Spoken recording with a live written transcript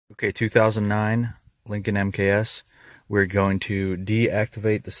Okay, 2009 Lincoln MKS. We're going to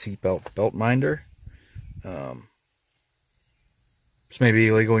deactivate the seatbelt belt minder. This may be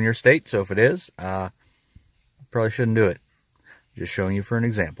illegal in your state, so if it is, probably shouldn't do it. Just showing you for an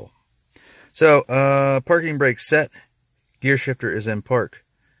example. So, parking brake set. Gear shifter is in park.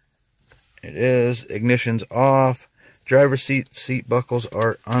 It is. Ignition's off. Driver's seat buckles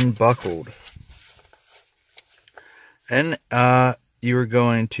are unbuckled. And you are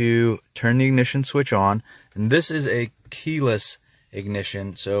going to turn the ignition switch on. And this is a keyless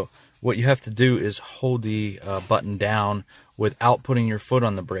ignition. So what you have to do is hold the button down without putting your foot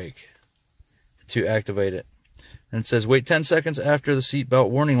on the brake to activate it. And it says wait 10 seconds after the seatbelt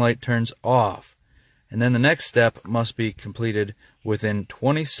warning light turns off. And then the next step must be completed within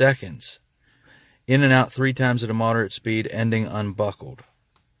 20 seconds. In and out 3 times at a moderate speed, ending unbuckled.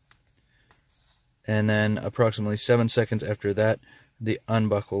 And then approximately 7 seconds after that, the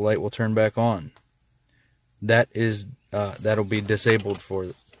unbuckle light will turn back on. That'll be disabled for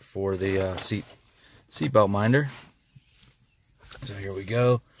the seatbelt minder. So here we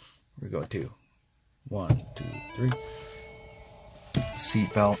go. We're going to 1, 2, 3.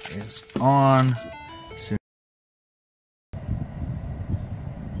 Seatbelt is on.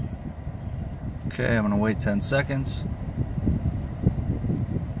 Okay, I'm going to wait 10 seconds.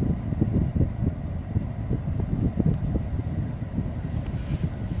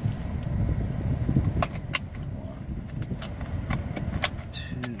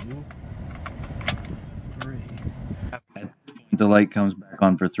 The light comes back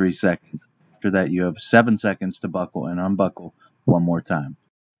on for 3 seconds. After that, you have 7 seconds to buckle and unbuckle one more time.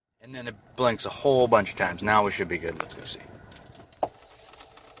 And then it blinks a whole bunch of times. Now we should be good. Let's go see.